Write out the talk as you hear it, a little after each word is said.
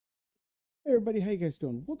Hey everybody, how you guys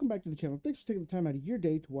doing? Welcome back to the channel. Thanks for taking the time out of your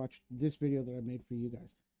day to watch this video that I made for you guys.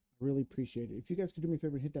 I really appreciate it. If you guys could do me a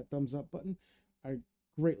favor and hit that thumbs up button, I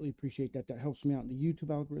greatly appreciate that. That helps me out in the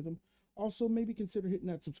YouTube algorithm. Also, maybe consider hitting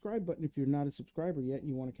that subscribe button if you're not a subscriber yet and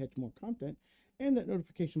you want to catch more content, and that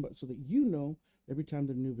notification button so that you know every time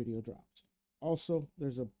the new video drops. Also,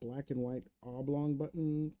 there's a black and white oblong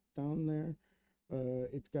button down there.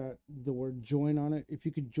 It's got the word join on it. If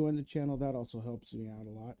you could join the channel, that also helps me out a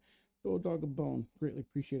lot. Throw a dog a bone. Greatly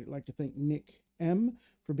appreciate it. I'd like to thank Nick M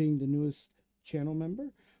for being the newest channel member.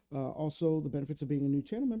 Also, the benefits of being a new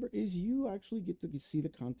channel member is you actually get to see the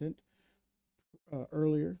content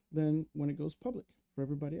earlier than when it goes public for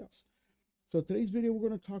everybody else. So today's video, we're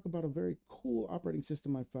going to talk about a very cool operating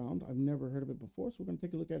system I found. I've never heard of it before, so we're going to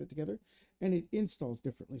take a look at it together. And it installs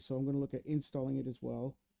differently, so I'm going to look at installing it as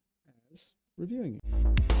well as reviewing it.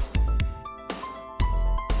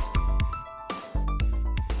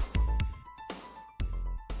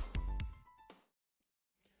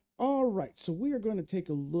 All right, so we are going to take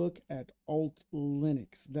a look at Alt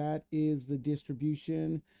Linux. That is the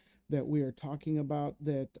distribution that we are talking about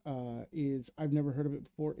that I've never heard of it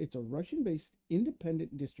before. It's a Russian-based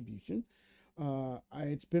independent distribution.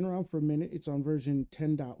 It's been around for a minute. It's on version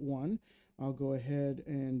 10.1. I'll go ahead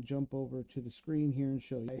and jump over to the screen here and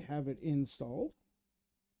show you. I have it installed.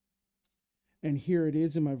 And here it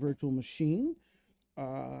is in my virtual machine.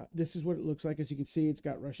 This is what it looks like. As you can see, it's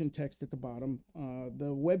got Russian text at the bottom.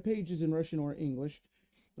 The web page is in Russian or English,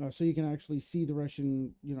 so you can actually see the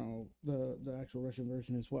Russian, the actual Russian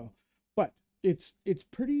version as well. But it's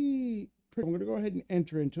pretty. I'm going to go ahead and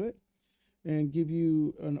enter into it and give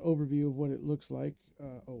you an overview of what it looks like.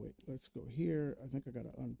 Oh wait, let's go here. I think I got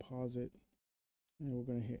to unpause it, and we're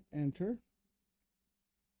going to hit enter.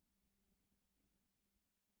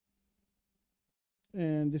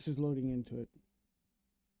 And this is loading into it.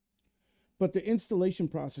 But the installation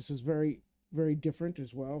process is very, very different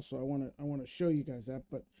as well. So I want to show you guys that,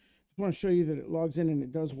 but I want to show you that it logs in and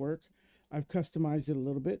it does work. I've customized it a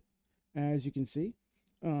little bit, as you can see.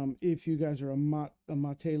 If you guys are a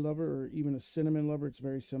mate lover or even a cinnamon lover, it's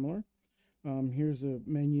very similar. Here's the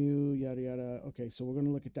menu, yada yada. Okay, so we're going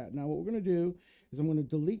to look at that. Now what we're going to do is I'm going to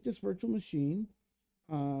delete this virtual machine,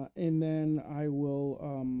 and then I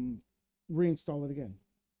will reinstall it again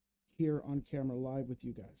here on camera live with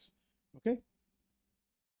you guys. Okay.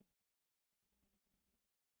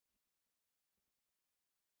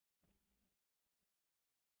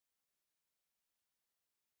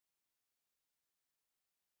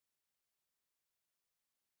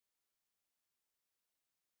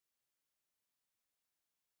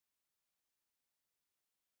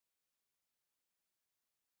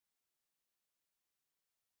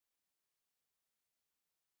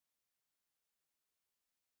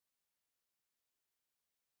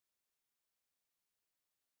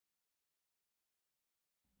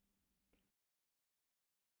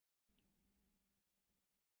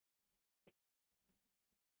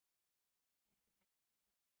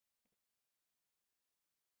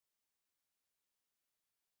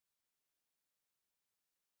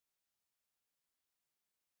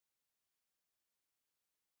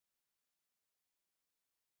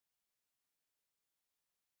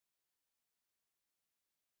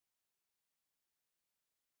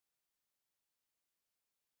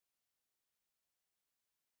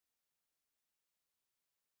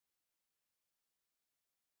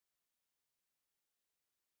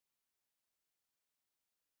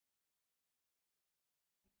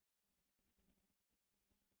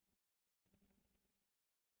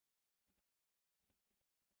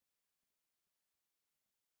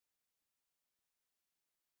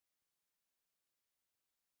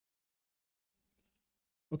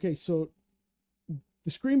 Okay, so the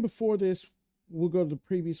screen before this, we'll go to the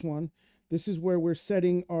previous one. This is where we're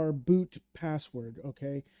setting our boot password,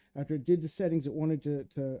 okay? After it did the settings, it wanted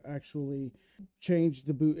to actually change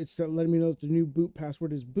the boot. It's letting me know that the new boot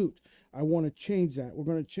password is boot. I want to change that. We're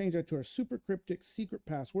going to change that to our super cryptic secret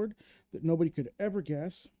password that nobody could ever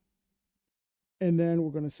guess. And then we're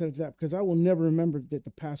going to set it to that because I will never remember that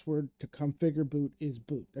the password to configure boot is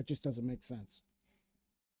boot. That just doesn't make sense.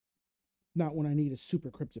 Not when I need a super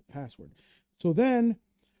cryptic password. So then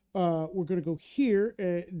we're going to go here.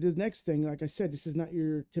 The next thing, like I said, this is not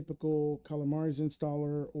your typical Calamares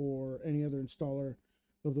installer or any other installer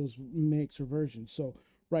of those makes or versions. So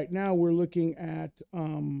right now we're looking at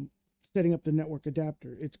setting up the network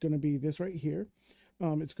adapter. It's going to be this right here.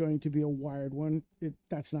 It's going to be a wired one.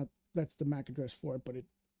 That's the MAC address for it, but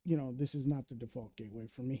this is not the default gateway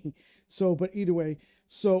for me. So, but either way,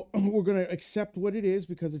 so we're going to accept what it is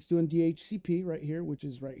because it's doing DHCP right here, which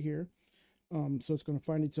is right here. So it's going to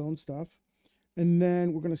find its own stuff. And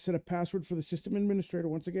then we're going to set a password for the system administrator.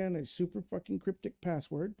 Once again, a super fucking cryptic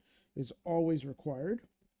password is always required.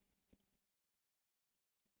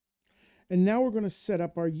 And now we're going to set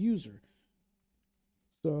up our user.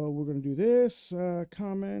 So we're going to do this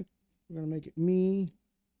comment. We're going to make it me,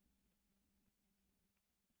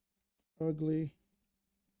 ugly,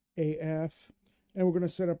 AF. And we're going to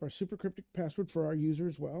set up our super cryptic password for our user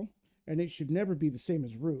as well. And it should never be the same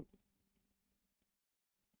as root.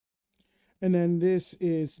 And then this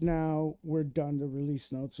is now, we're done the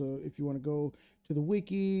release note. So if you want to go to the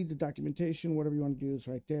wiki, the documentation, whatever you want to do is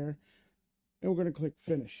right there. And we're going to click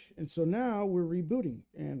finish. And so now we're rebooting,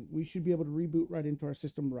 and we should be able to reboot right into our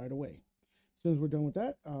system right away. As soon as we're done with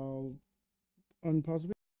that, I'll unpause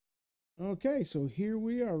the video. Okay, so here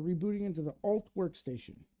we are rebooting into the Alt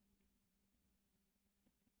workstation.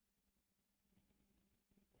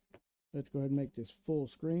 Let's go ahead and make this full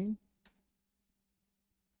screen.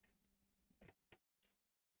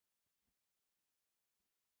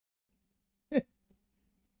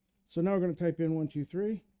 So now we're going to type in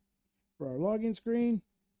 123 for our login screen.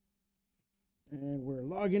 And we're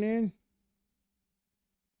logging in.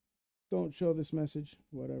 Don't show this message,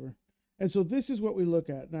 whatever. And so this is what we look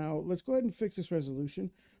at. Now, let's go ahead and fix this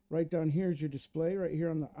resolution. Right down here is your display, right here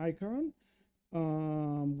on the icon,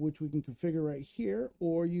 which we can configure right here,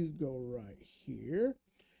 or you go right here,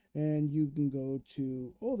 and you can go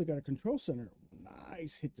to, oh, they got a control center.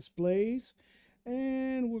 Nice, hit displays,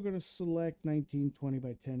 and we're going to select 1920 by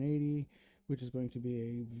 1080, which is going to be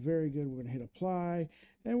a very good, we're going to hit apply,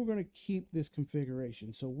 and we're going to keep this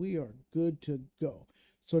configuration. So we are good to go.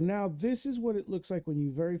 So now this is what it looks like when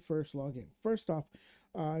you very first log in. First off,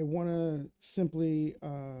 I want to simply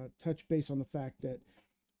touch base on the fact that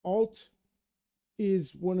Alt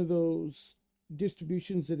is one of those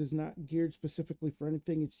distributions that is not geared specifically for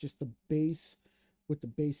anything. It's just the base with the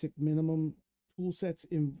basic minimum tool sets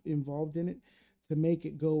involved in it to make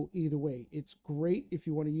it go either way. It's great if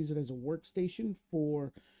you want to use it as a workstation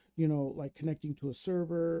for, you know, like connecting to a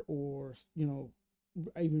server, or, you know,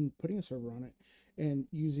 even putting a server on it and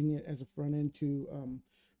using it as a front end to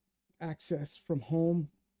access from home,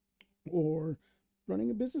 or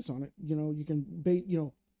running a business on it. You know, you can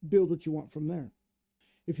build what you want from there.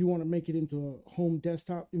 If you want to make it into a home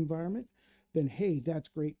desktop environment, then hey, that's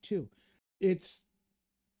great too. It's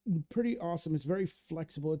pretty awesome. It's very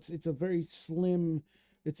flexible. It's a very slim.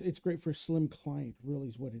 It's great for a slim client. Really,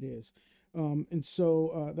 is what it is. And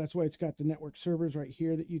so that's why it's got the network servers right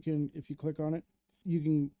here that you can, if you click on it, you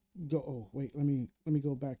can go. Oh wait, let me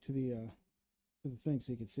go back to the thing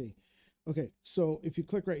so you can see. Okay, so if you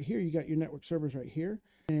click right here, you got your network servers right here,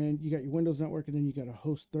 and you got your Windows network, and then you got a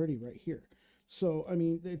host 30 right here. So, I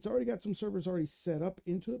mean, it's already got some servers already set up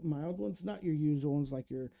into it, mild ones, not your usual ones like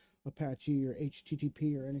your Apache or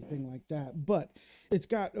HTTP or anything like that, but it's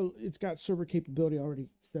got server capability already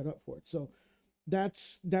set up for it. So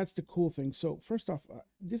that's the cool thing. So first off,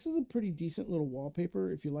 this is a pretty decent little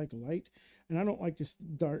wallpaper if you like light, and I don't like this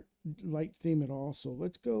dark light theme at all. So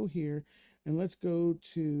let's go here and let's go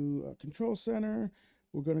to Control Center.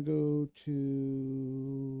 We're going to go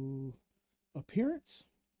to Appearance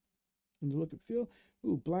and the look and feel.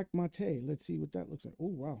 Ooh, Black Mate. Let's see what that looks like. Oh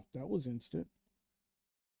wow, that was instant.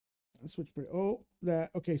 Let's switch pretty. Oh, that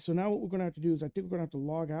okay. So now what we're going to have to do is I think we're going to have to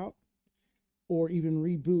log out, or even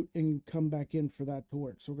reboot and come back in for that to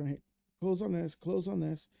work. So we're going to hit close on this, close on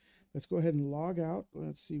this. Let's go ahead and log out.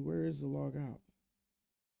 Let's see, where is the log out?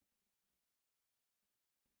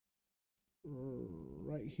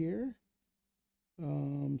 Right here.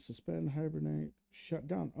 Suspend, hibernate, shut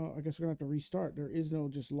down. Oh, I guess we're going to have to restart. There is no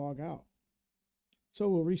just log out. So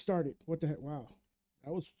we'll restart it. What the heck? Wow.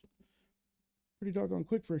 That was pretty doggone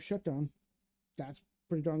quick for a shutdown. That's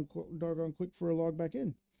pretty doggone quick for a log back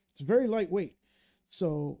in. It's very lightweight.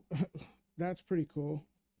 So that's pretty cool.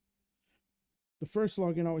 The first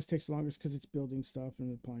login always takes longest because it's building stuff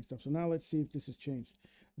and applying stuff. So now let's see if this has changed.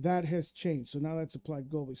 That has changed. So now that's applied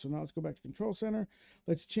globally. So now let's go back to Control Center.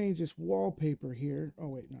 Let's change this wallpaper here. Oh,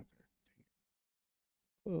 wait, not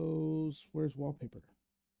there. Close. Where's wallpaper?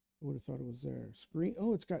 I would have thought it was there. Screen.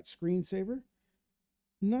 Oh, it's got screensaver.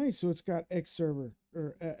 Nice. So it's got X server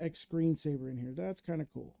or X screensaver in here. That's kind of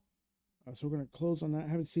cool. So we're going to close on that. I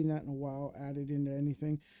haven't seen that in a while added into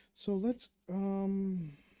anything. So let's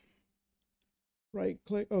right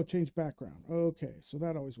click. Oh, change background. Okay, so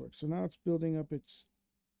that always works. So now it's building up its.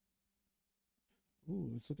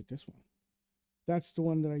 Ooh, let's look at this one. That's the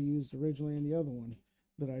one that I used originally, and the other one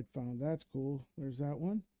that I'd found. That's cool. There's that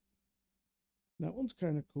one. That one's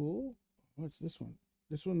kind of cool. What's this one?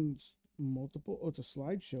 This one's multiple. Oh, it's a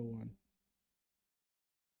slideshow one.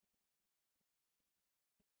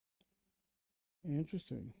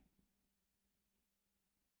 Interesting.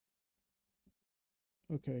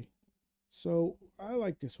 Okay. So I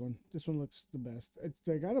like this one. This one looks the best.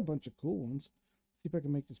 They got a bunch of cool ones. See if I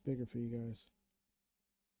can make this bigger for you guys.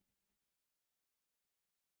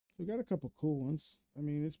 We got a couple cool ones. I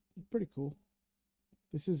mean, it's pretty cool.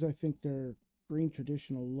 This is, I think, their green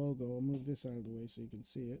traditional logo. I'll move this out of the way so you can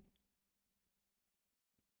see it.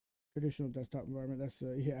 Traditional desktop environment. That's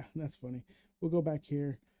yeah, that's funny. We'll go back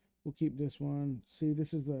here. We'll keep this one. See,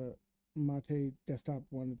 this is the Mate desktop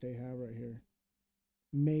one that they have right here.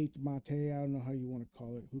 Mate, Mate, I don't know how you want to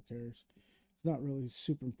call it. Who cares? It's not really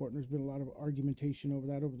super important. There's been a lot of argumentation over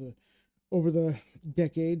that over the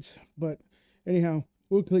decades. But anyhow,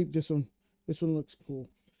 we'll keep this one. This one looks cool.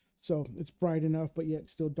 So it's bright enough, but yet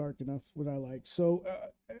still dark enough, what I like. So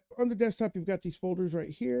on the desktop, you've got these folders right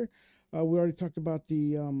here. We already talked about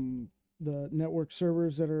the network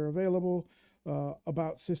servers that are available.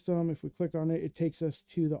 About system, if we click on it, it takes us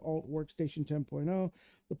to the Alt Workstation 10.0,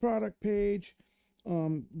 the product page,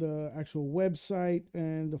 the actual website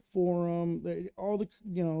and the forum, all the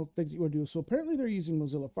things you want to do. So apparently they're using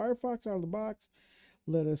Mozilla Firefox out of the box.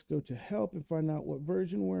 Let us go to help and find out what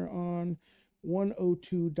version we're on.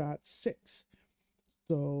 102.6.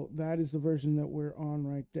 So that is the version that we're on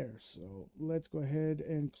right there. So let's go ahead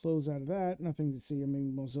and close out of that. Nothing to see. I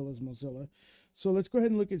mean, Mozilla is Mozilla. So let's go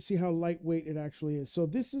ahead and look and see how lightweight it actually is. So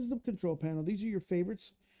this is the control panel. These are your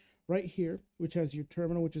favorites right here, which has your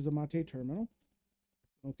terminal, which is a Mate terminal.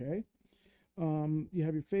 Okay. You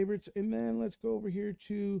have your favorites, and then let's go over here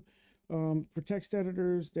to for text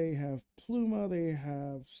editors. They have Pluma, they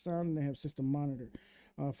have Sound, and they have System Monitor.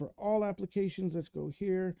 For all applications, let's go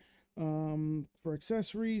here. For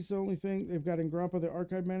accessories, the only thing they've got in Grappa, the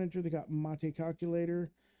archive manager, they got Mate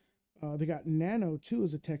Calculator. They got Nano too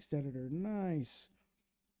as a text editor. Nice.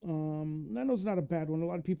 Nano's not a bad one. A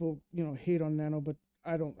lot of people, hate on Nano, but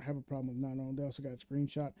I don't have a problem with Nano. They also got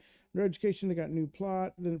Screenshot. For education, they got New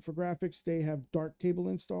Plot. Then for graphics, they have Darktable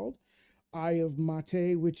installed. Eye of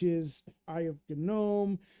Mate, which is Eye of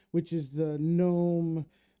GNOME, which is the GNOME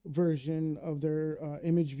version of their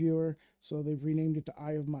image viewer. So they've renamed it to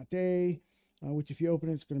Eye of Mate, which if you open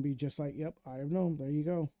it, it's going to be just like, yep, Eye of GNOME. There you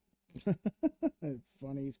go.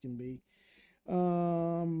 Funny as can be.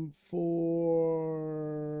 For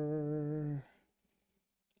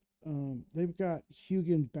they've got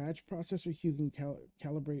Hugin batch processor, Hugin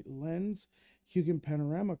calibrate lens, Hugin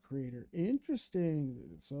panorama creator. Interesting.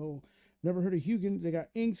 So never heard of Hugin. They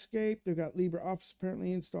got Inkscape. They've got LibreOffice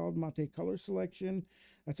apparently installed. Mate color selection.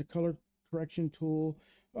 That's a color correction tool.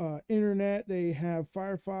 Internet. They have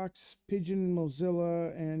Firefox, Pigeon,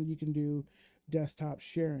 Mozilla, and you can do desktop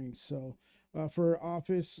sharing. So for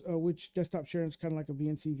Office, which desktop sharing is kind of like a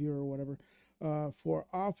VNC viewer or whatever. For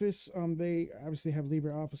Office, they obviously have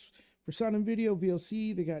LibreOffice. For sound and video,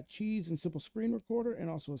 VLC, they got Cheese and Simple Screen Recorder, and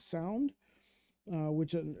also a sound.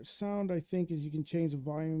 Which sound I think is you can change the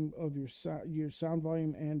volume of your sound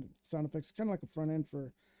volume and sound effects. Kind of like a front end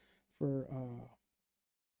for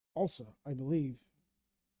ALSA, I believe.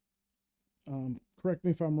 Correct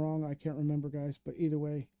me if I'm wrong. I can't remember, guys, but either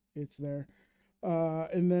way, it's there.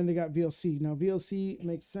 And then they got VLC. Now, VLC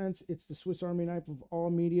makes sense. It's the Swiss Army knife of all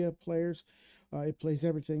media players. It plays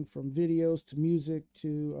everything from videos to music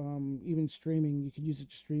to even streaming. You can use it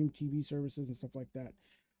to stream TV services and stuff like that.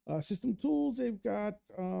 System tools, they've got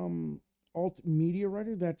Alt Media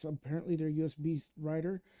Writer. That's apparently their USB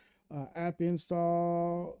writer. App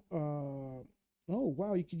install. Oh,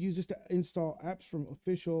 wow. You could use this to install apps from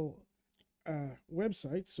official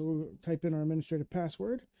website. So we'll type in our administrative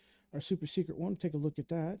password, our super secret one. Take a look at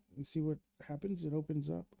that and see what happens. It opens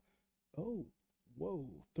up. Oh, whoa.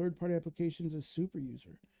 Third party applications as super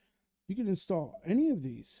user. You can install any of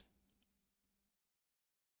these.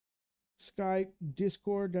 Skype,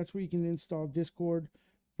 Discord. That's where you can install Discord.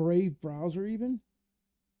 Brave browser, even.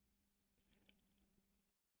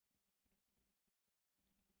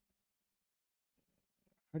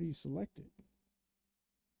 How do you select it?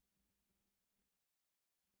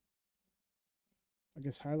 I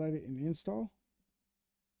guess highlight it and install.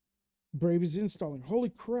 Brave is installing. Holy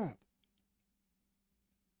crap.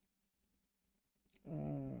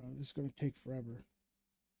 This is going to take forever.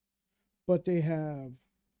 But they have.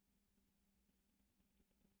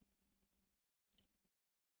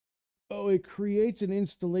 Oh, it creates an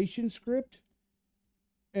installation script,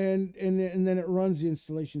 and then it runs the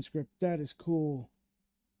installation script. That is cool.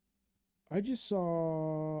 I just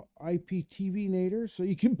saw IPTV Nader, so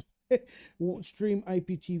you can stream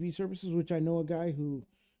IPTV services, which I know a guy who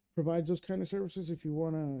provides those kind of services. If you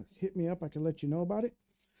want to hit me up, I can let you know about it.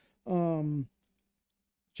 Um,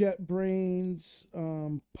 JetBrains,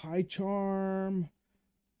 PyCharm,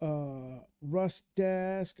 Rust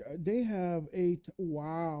Desk. They have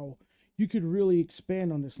wow. You could really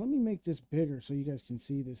expand on this. Let me make this bigger so you guys can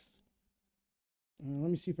see this.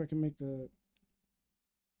 Let me see if I can make the.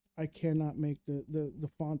 I cannot make the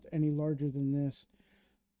font any larger than this.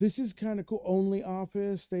 This is kind of cool. Only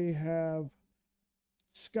Office. They have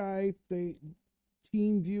Skype. They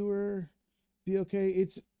Team Viewer. Okay,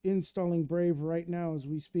 it's installing Brave right now as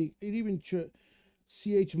we speak. It even CH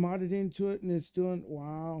modded into it, and it's doing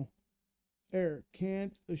wow. Error.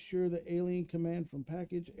 Can't assure the alien command from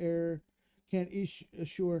package. Error. Can't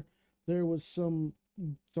assure there was something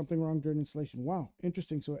wrong during installation. Wow,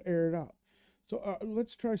 interesting. So it errored out. So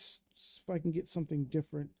let's try if I can get something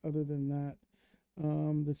different other than that.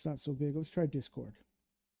 That's not so big. Let's try Discord.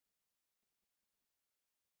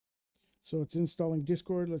 So it's installing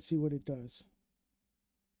Discord. Let's see what it does.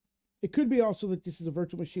 It could be also that this is a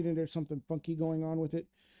virtual machine and there's something funky going on with it.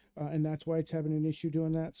 And that's why it's having an issue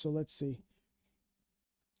doing that. So let's see.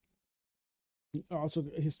 Also,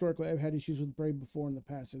 historically, I've had issues with Brave before in the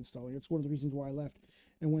past installing. It's one of the reasons why I left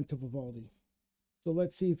and went to Vivaldi. So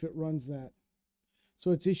let's see if it runs that.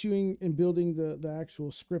 So it's issuing and building the actual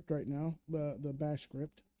script right now, the bash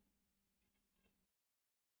script.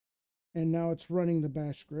 And now it's running the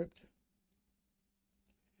bash script.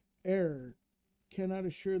 Error. Cannot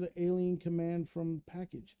assure the alien command from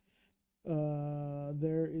package.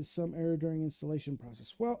 There is some error during installation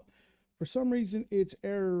process. Well, for some reason it's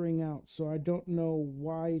erroring out, so I don't know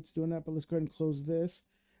why it's doing that, but let's go ahead and close this.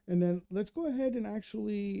 And then let's go ahead and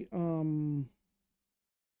actually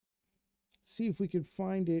see if we could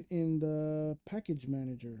find it in the package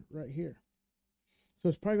manager right here. So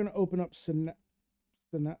it's probably going to open up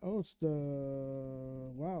oh, it's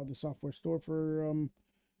the software store for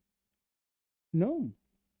GNOME,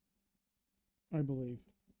 I believe.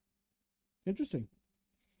 Interesting.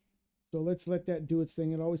 So let's let that do its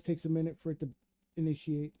thing. It always takes a minute for it to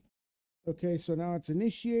initiate. Okay, so now it's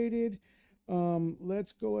initiated.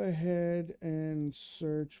 Let's go ahead and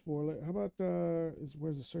search for it. How about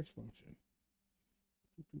where's the search function?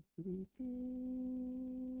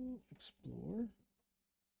 Explore.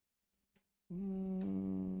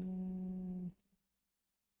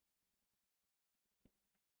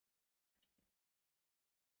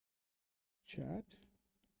 Chat.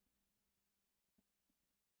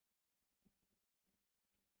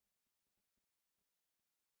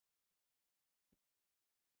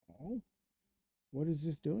 Oh, what is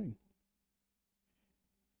this doing?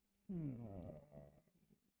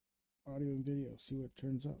 Audio and video. See what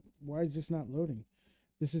turns up. Why is this not loading?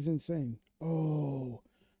 This is insane. Oh,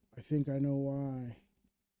 I think I know why.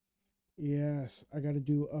 Yes, I got to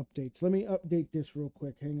do updates. Let me update this real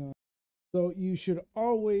quick. Hang on. So you should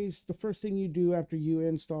always, the first thing you do after you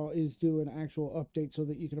install is do an actual update so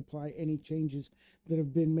that you can apply any changes that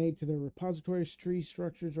have been made to the repository tree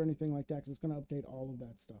structures or anything like that, because it's going to update all of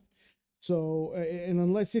that stuff. So, and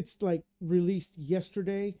unless it's like released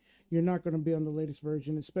yesterday, you're not going to be on the latest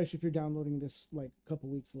version, especially if you're downloading this like a couple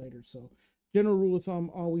weeks later. So, general rule of thumb,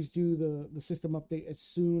 always do the system update as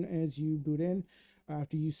soon as you boot in.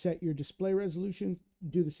 After you set your display resolution,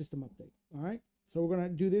 do the system update. All right. So, we're going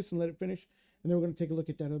to do this and let it finish. And then we're going to take a look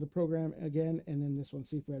at that other program again, and then this one,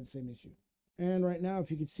 see if we have the same issue. And right now,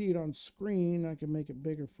 if you can see it on screen, I can make it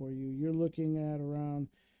bigger for you. You're looking at around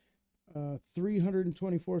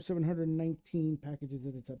 324, 719 packages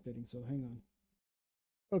that it's updating. So hang on.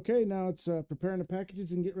 Okay, now it's preparing the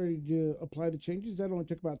packages and get ready to apply the changes. That only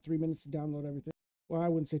took about 3 minutes to download everything. Well, I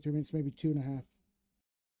wouldn't say 3 minutes, maybe 2.5.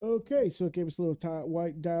 Okay, so it gave us a little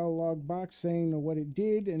white dialog box saying what it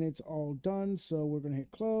did, and it's all done. So we're going to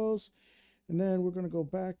hit close, and then we're going to go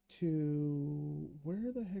back to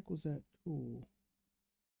where the heck was that tool?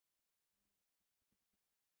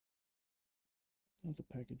 Not the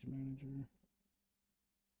package manager.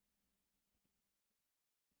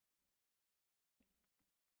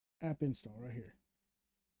 App install right here.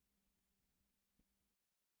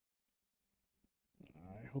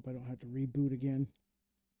 I hope I don't have to reboot again.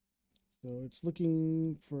 So it's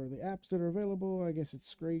looking for the apps that are available. I guess it's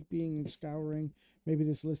scraping and scouring. Maybe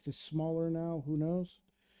this list is smaller now. Who knows?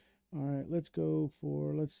 All right, let's go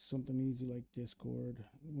for something easy like Discord.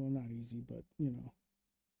 Well, not easy, but you know,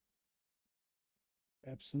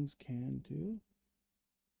 Epson's can do.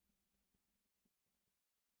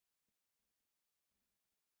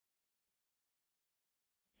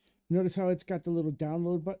 Notice how it's got the little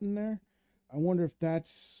download button there? I wonder if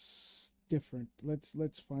that's different.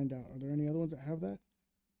 Let's find out. Are there any other ones that have that?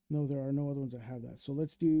 No, there are no other ones that have that. So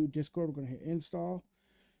let's do Discord. We're going to hit install.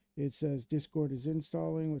 It says Discord is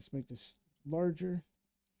installing. Let's make this larger.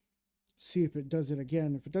 see if it does it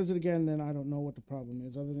again. If it does it again, then I don't know what the problem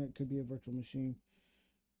is. Other than it could be a virtual machine.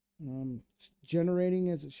 It's generating,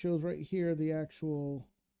 as it shows right here, the actual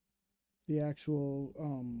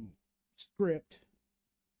script.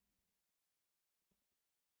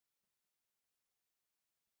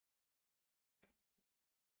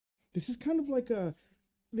 This is kind of like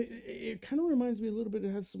it kind of reminds me a little bit.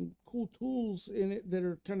 It has some cool tools in it that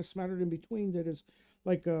are kind of smattered in between. That is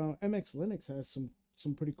like MX Linux has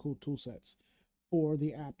some pretty cool tool sets for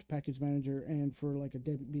the apt package manager and for like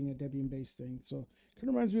being a Debian based thing. So kind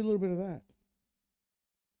of reminds me a little bit of that.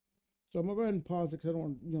 So I'm gonna go ahead and pause it because I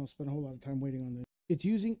don't want spend a whole lot of time waiting on this. It's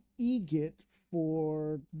using egit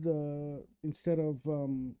for the instead of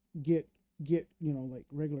git like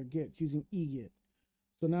regular git. It's using egit.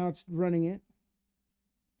 So now it's running it.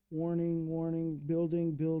 Warning, warning,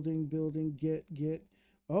 building, building, building, get.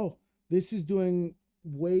 Oh, this is doing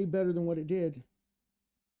way better than what it did.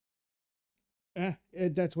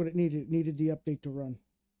 That's what it needed. It needed the update to run.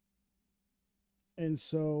 And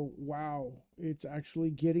so, wow, it's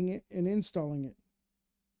actually getting it and installing it.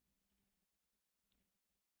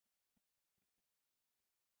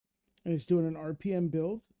 And it's doing an RPM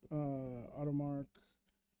build. Automark.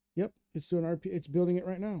 Yep, it's doing RP. It's building it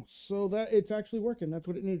right now. So that it's actually working. That's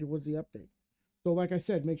what it needed was the update. So like I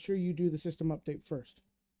said, make sure you do the system update first.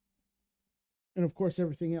 And of course,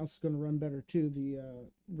 everything else is going to run better too. The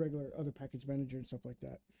regular other package manager and stuff like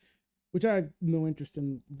that, which I have no interest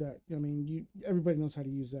in that. I mean, everybody knows how to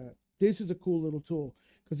use that. This is a cool little tool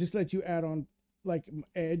because this lets you add on like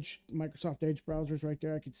Edge, Microsoft Edge browsers right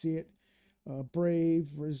there. I could see it. Brave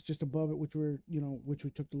is just above it, which we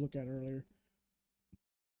took the look at earlier.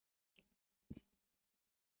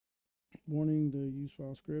 Warning the use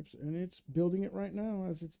file scripts, and it's building it right now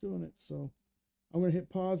as it's doing it. So I'm going to hit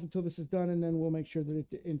pause until this is done, and then we'll make sure that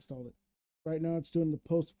it installed it. Right now, it's doing the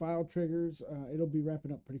post file triggers. It'll be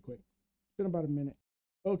wrapping up pretty quick. It's been about a minute.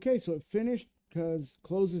 Okay, so it finished because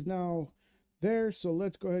close is now there. So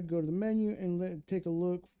let's go ahead and go to the menu and take a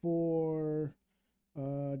look for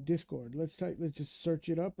Discord. Let's just search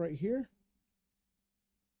it up right here,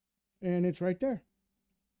 and it's right there.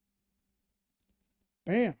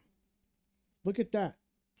 Bam! Look at that.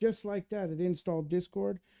 Just like that, it installed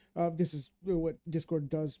Discord. This is what Discord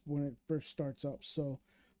does when it first starts up. So,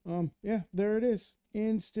 yeah, there it is.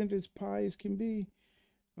 Instant as pie as can be.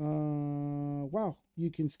 Wow.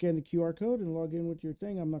 You can scan the QR code and log in with your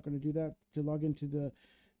thing. I'm not going to do that to log into the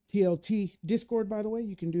TLT Discord, by the way.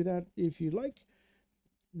 You can do that if you like.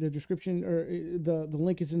 The description or the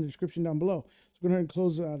link is in the description down below. So go ahead and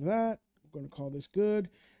close out of that. I'm going to call this good.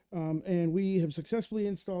 And we have successfully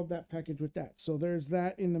installed that package with that. So there's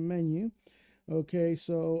that in the menu. Okay,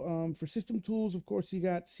 so for system tools, of course, you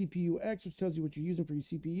got CPU X, which tells you what you're using for your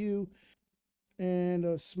CPU, and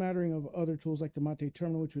a smattering of other tools like the Mate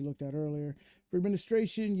Terminal, which we looked at earlier. For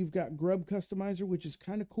administration, you've got Grub Customizer, which is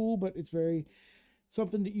kind of cool, but it's very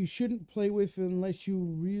something that you shouldn't play with unless you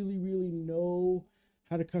really, really know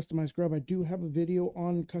how to customize Grub. I do have a video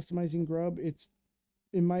on customizing Grub. It's,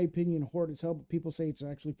 in my opinion, horrid as hell, but people say it's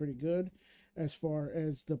actually pretty good as far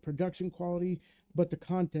as the production quality, but the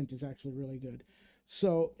content is actually really good.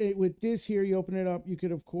 So with this here, you open it up, you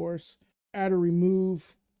could, of course, add or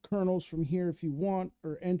remove kernels from here if you want,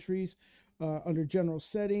 or entries. Under general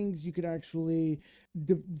settings, you could actually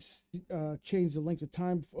change the length of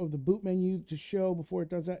time of the boot menu to show before it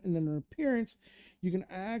does that. And then in appearance, you can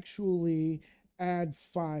actually add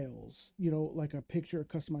files, like a picture, a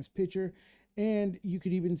customized picture. And you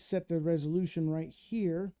could even set the resolution right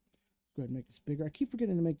here. Go ahead and make this bigger. I keep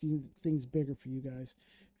forgetting to make these things bigger for you guys.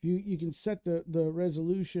 You can set the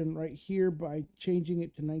resolution right here by changing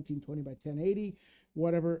it to 1920 by 1080,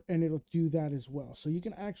 whatever, and it'll do that as well. So you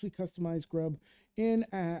can actually customize Grub in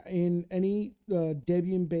any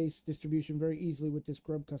Debian-based distribution very easily with this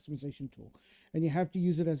Grub customization tool. And you have to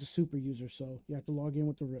use it as a super user, so you have to log in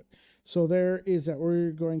with the root. So there is that. We're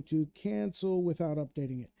going to cancel without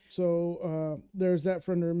updating it. So there's that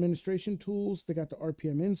for under administration tools. They got the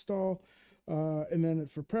RPM install. And then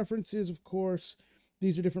for preferences, of course,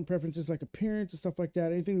 these are different preferences like appearance and stuff like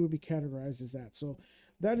that. Anything that would be categorized as that. So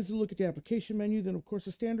that is a look at the application menu. Then, of course,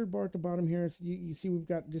 the standard bar at the bottom here. You see we've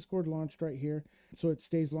got Discord launched right here. So it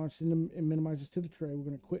stays launched and minimizes to the tray. We're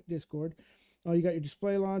going to quit Discord. You got your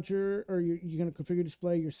display launcher, or you're going to configure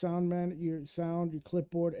display, your your sound, your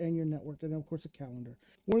clipboard, and your network, and then, of course, a calendar.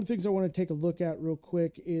 One of the things I want to take a look at real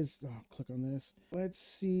quick is, click on this. Let's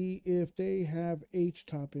see if they have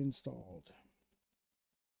HTOP installed.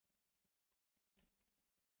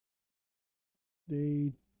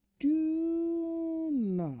 They do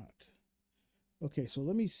not. Okay, so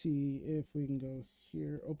let me see if we can go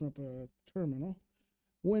here, open up a terminal.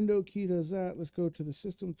 Window key does that. Let's go to the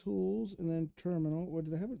system tools and then terminal. Where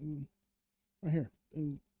did I have it? Right here.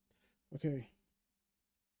 And okay.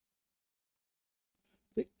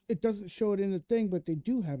 It doesn't show it in the thing, but they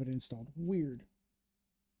do have it installed. Weird.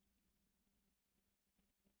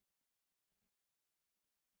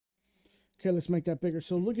 Okay, let's make that bigger.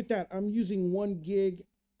 So look at that. I'm using 1 gig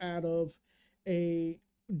out of a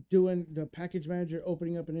doing the package manager,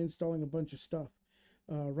 opening up and installing a bunch of stuff.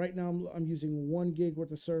 Right now, I'm using 1 gig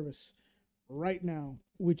worth of service right now,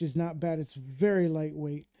 which is not bad. It's very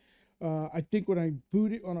lightweight. I think when I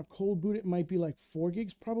boot it on a cold boot, it might be like 4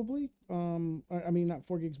 gigs probably. I mean, not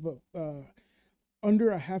 4 gigs, but under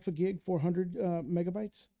a half a gig, 400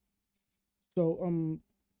 megabytes. So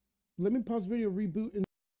let me pause the video, reboot.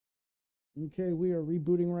 Okay, we are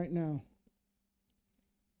rebooting right now.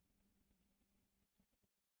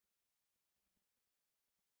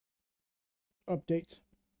 Updates.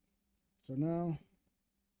 So now,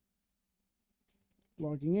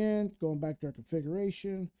 logging in, going back to our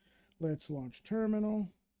configuration. Let's launch terminal.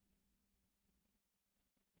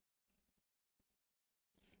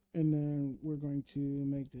 And then we're going to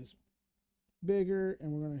make this bigger,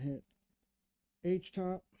 and we're going to hit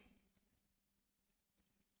H-top.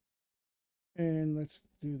 And let's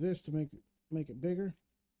do this to make it bigger.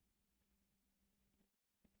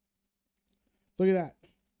 Look at that.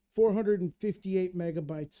 458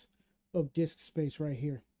 megabytes of disk space right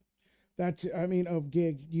here. That's, I mean, of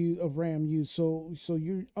RAM used. So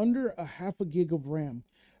you're under a half a gig of RAM.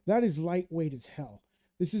 That is lightweight as hell.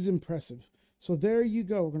 This is impressive. So there you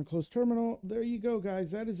go. We're going to close terminal. There you go,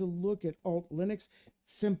 guys. That is a look at Alt Linux.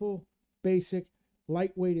 Simple, basic,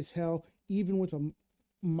 lightweight as hell. Even with a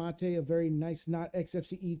Mate, a very nice, not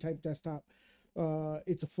XFCE type desktop.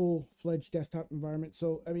 It's a full-fledged desktop environment.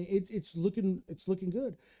 So I mean, it's looking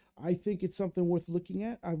good. I think it's something worth looking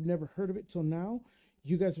at. I've never heard of it till now.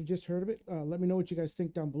 You guys have just heard of it. Let me know what you guys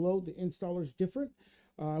think down below. The installer is different.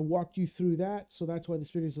 I walked you through that, so that's why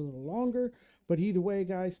this video is a little longer. But either way,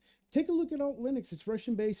 guys, take a look at Alt Linux. It's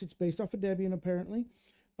Russian-based. It's based off of Debian, apparently.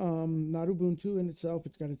 Not Ubuntu in itself.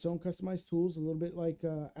 It's got its own customized tools, a little bit like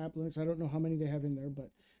App Linux. I don't know how many they have in there, but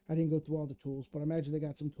I didn't go through all the tools. But I imagine they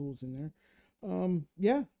got some tools in there.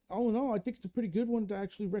 Yeah, all in all, I think it's a pretty good one to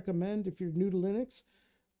actually recommend if you're new to Linux.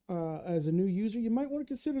 As a new user, you might want to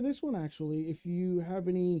consider this one actually if you have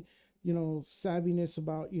any, savviness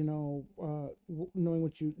about, knowing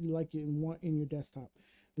what you like and want in your desktop.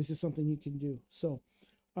 This is something you can do. So,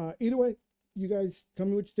 either way, you guys tell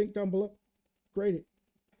me what you think down below. Grade it.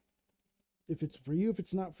 If it's for you, if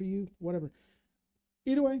it's not for you, whatever.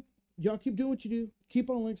 Either way, y'all keep doing what you do. Keep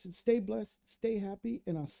on Linux and stay blessed, stay happy,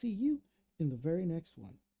 and I'll see you in the very next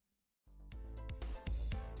one.